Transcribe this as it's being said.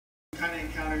kind of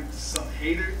encountered some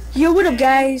haters. Yo, what up,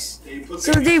 guys?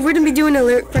 So today we're gonna be doing a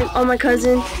lyric prank on my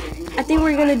cousin. I think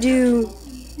we're gonna do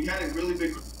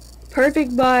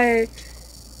 "Perfect" by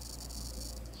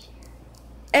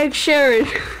Ed Sheeran.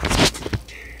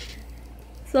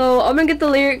 So I'm gonna get the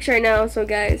lyrics right now. So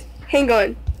guys, hang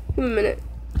on. Give me a minute.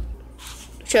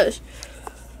 Shush.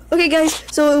 Okay, guys.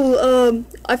 So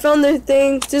I found the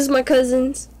thing. This is my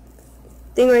cousin's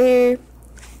thing right here.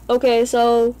 Okay,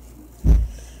 so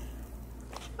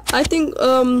I think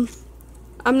I'm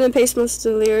gonna paste most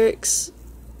of the lyrics.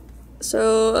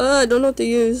 So I don't know what to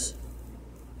use.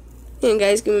 Hang on,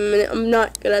 guys, give me a minute. I'm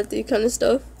not good at this kind of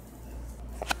stuff.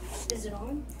 Is it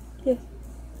on? Yeah.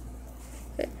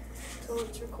 Okay.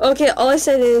 Okay, all I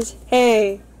said is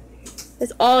hey.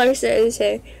 That's all I said is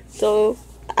hey. So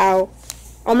ow.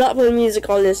 I'm not putting music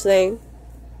on this thing.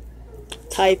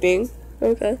 Typing.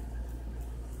 Okay.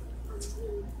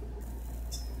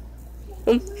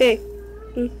 Hey.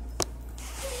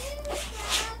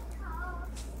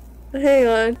 Hang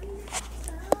on.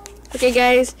 Okay,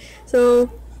 guys. So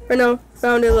right now,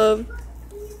 found a love.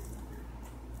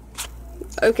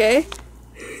 Okay.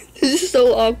 This is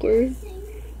so awkward.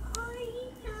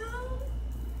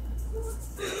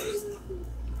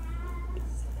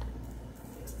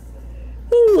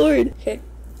 Oh Lord. Okay.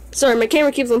 Sorry, my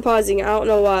camera keeps on pausing. I don't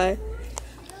know why.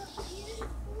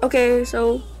 Okay,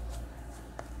 so.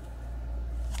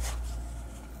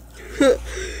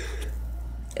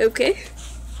 Okay.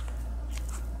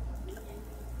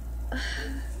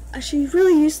 I should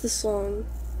really use the song.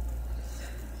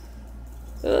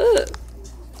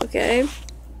 Okay.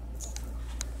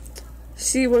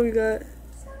 See what we got.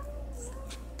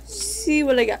 See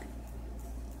what I got.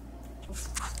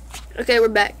 Okay, we're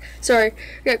back. Sorry,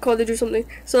 I got called to do something.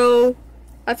 So,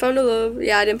 I found a love.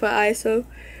 Yeah, I didn't put ISO.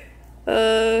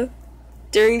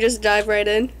 Daring, just dive right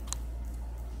in.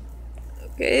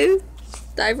 Okay,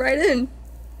 dive right in.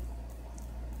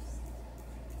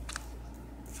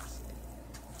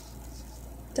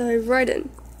 Dive right in.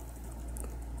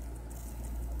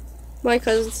 My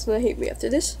cousin's gonna hate me after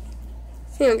this.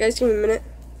 Hang on, guys, give me a minute.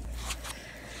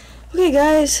 Okay,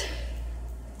 guys.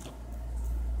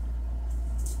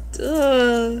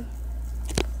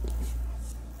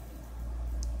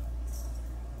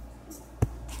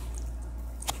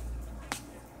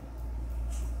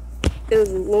 Good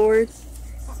Lord.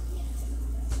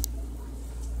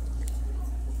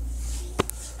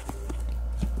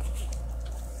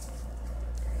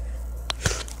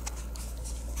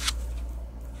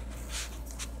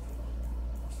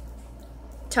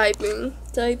 Typing,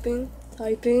 typing,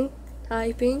 typing,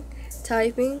 typing,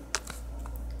 typing.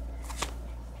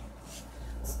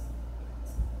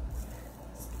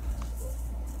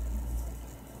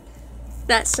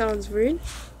 That sounds weird.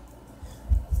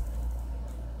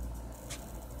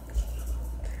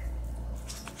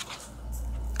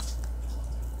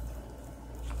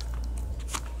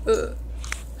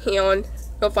 Hang on,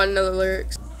 go find another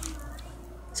lyrics.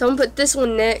 So I'm gonna put this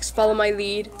one next, follow my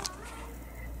lead.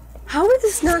 How would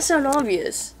this not sound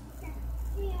obvious?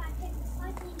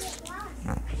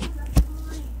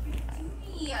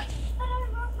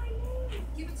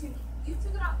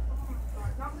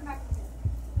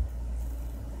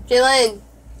 Jalen,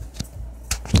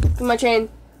 give my chain.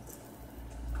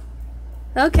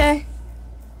 Okay.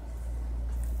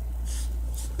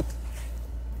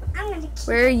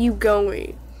 Where are you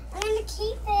going? I'm gonna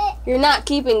keep it. You're not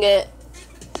keeping it.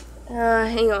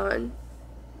 Hang on.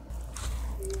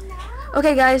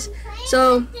 Okay, guys.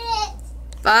 So,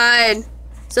 fine.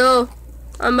 So,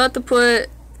 I'm about to put.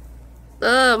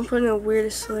 I'm putting the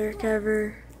weirdest lyric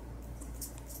ever.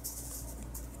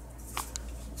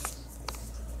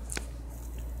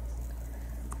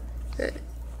 Okay.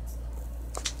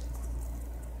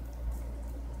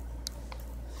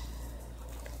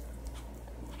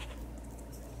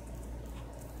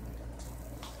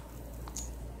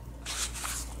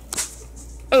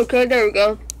 Okay, there we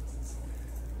go.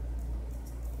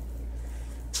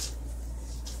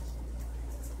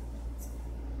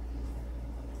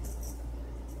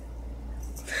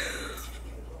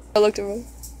 I looked at him.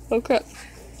 Oh crap.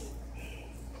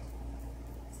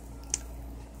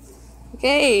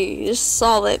 Okay, just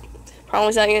solid.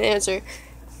 Probably not gonna answer.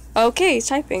 Okay, it's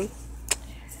typing.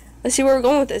 Let's see where we're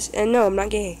going with this. And no, I'm not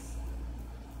gay.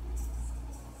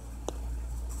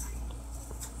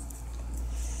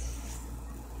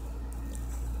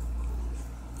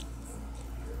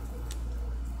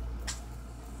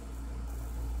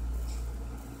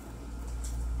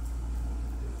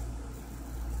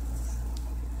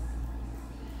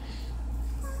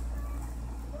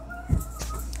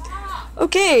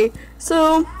 Okay,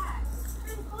 so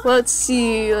Let's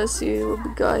see what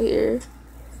we got here.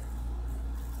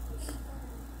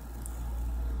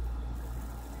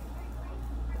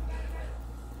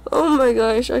 Oh my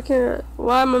gosh, I can't.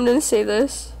 Why am I gonna say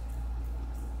this?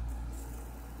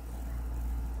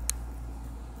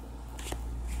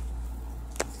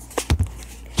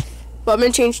 But I'm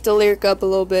gonna change the lyric up a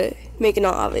little bit, make it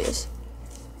not obvious.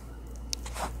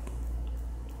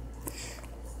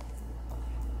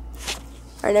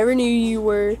 I never knew you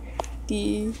were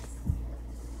the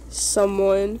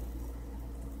someone.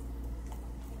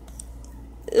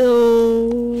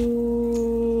 Oh,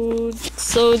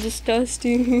 so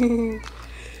disgusting.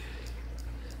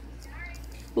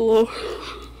 Lord.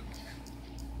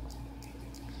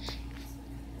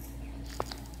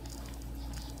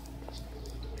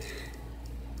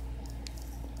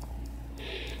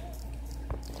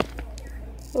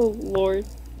 Oh Lord.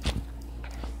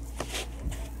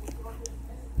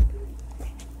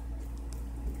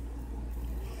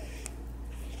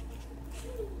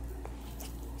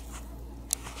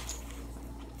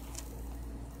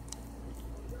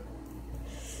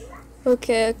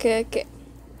 Okay.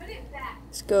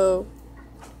 Let's go.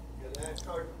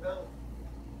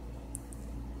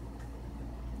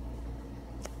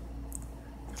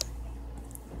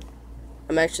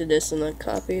 I'm actually just gonna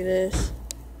copy this.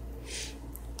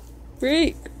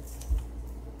 Break.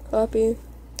 Copy.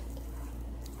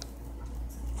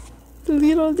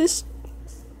 Delete all this.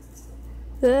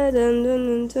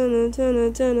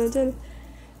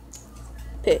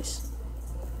 Paste.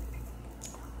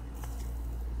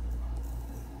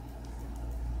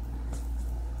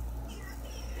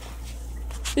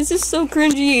 This is so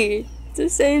cringy at the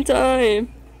same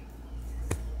time.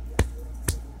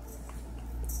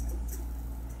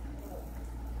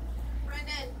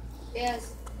 Brendan.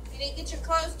 Yes. You didn't get your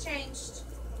clothes changed.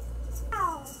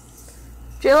 Oh.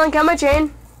 Jalen, cut my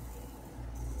chain.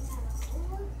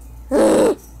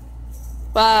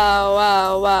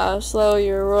 Wow. Slow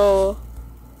your roll.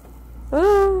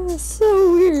 Ah, it's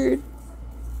so weird.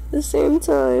 At the same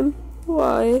time.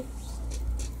 Why?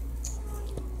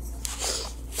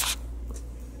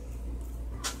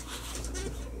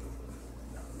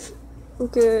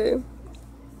 Okay.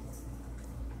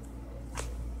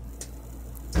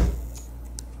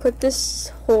 Put this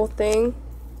whole thing.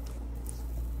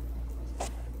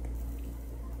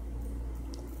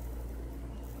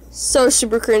 So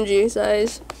super cringy,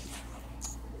 guys.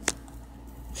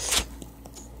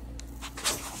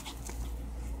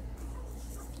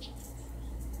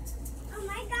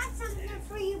 I got something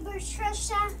for you,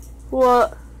 Patricia.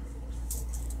 What?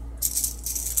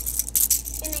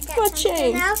 And I got What something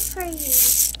chain? else for you.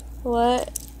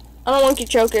 What? I don't want your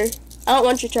choker. I don't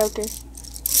want your choker.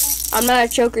 I'm not a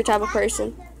choker type of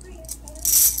person.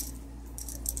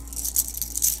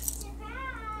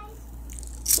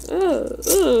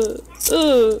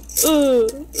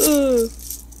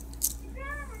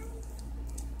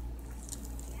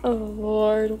 Oh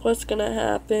Lord, what's gonna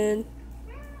happen?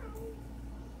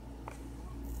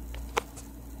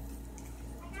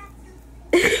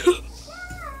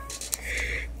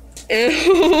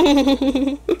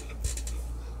 Ew.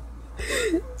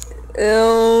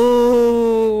 Ew.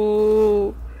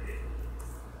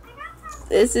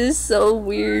 This is so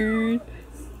weird.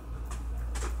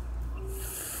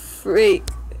 Freak.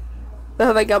 What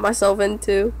have I got myself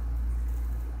into?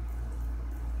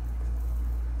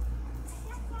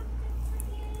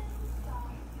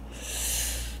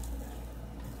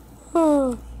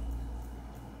 Oh.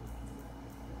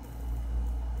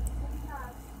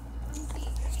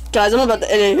 Guys, I'm about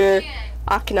to end it here.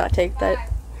 I cannot take that.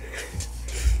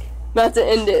 About to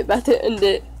end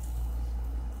it.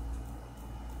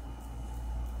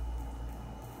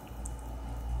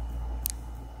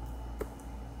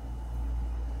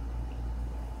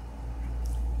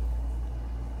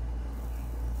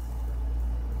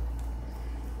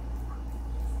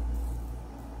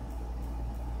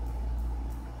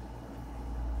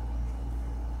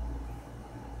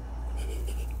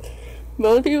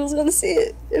 Most people's gonna see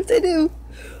it if they do.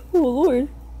 Oh Lord.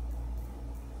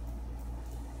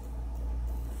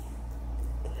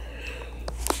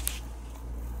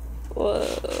 Whoa.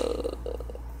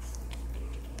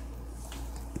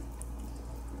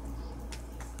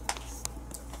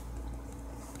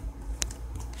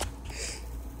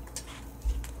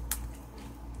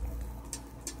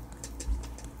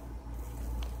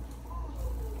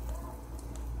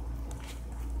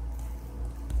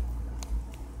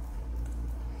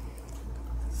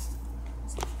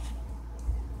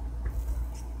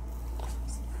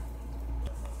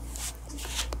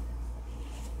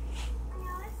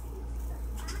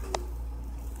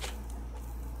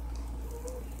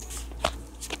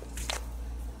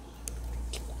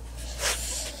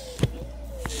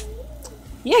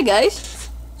 yeah, guys.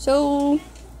 So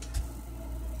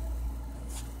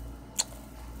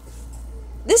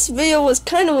this video was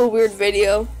kind of a weird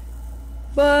video,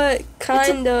 but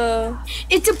kinda.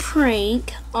 It's a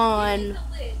prank on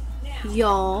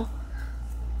y'all,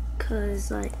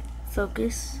 cause like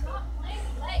focus.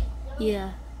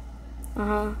 Yeah.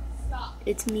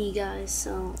 It's me, guys.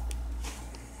 So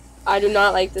I do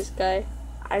not like this guy.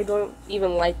 I don't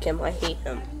even like him. I hate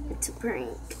him. it's a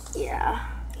prank. Yeah.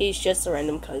 He's just a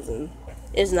random cousin.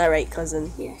 Isn't that right,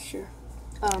 cousin? Yeah, sure.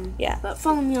 Yeah. But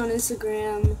follow me on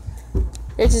Instagram.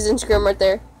 There's his Instagram right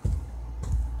there.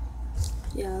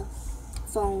 Yeah.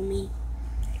 Follow me.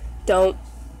 Don't.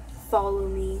 Follow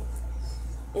me.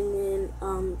 And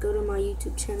then go to my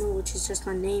YouTube channel, which is just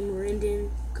my name, Rendon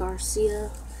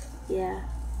Garcia. Yeah.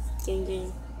 Gang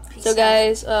gang. Peace So out.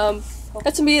 guys,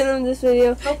 that's gonna be the end of this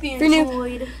video. Hope you If you're new,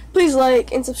 enjoyed. please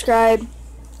like and subscribe,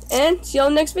 and see y'all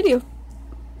in the next video.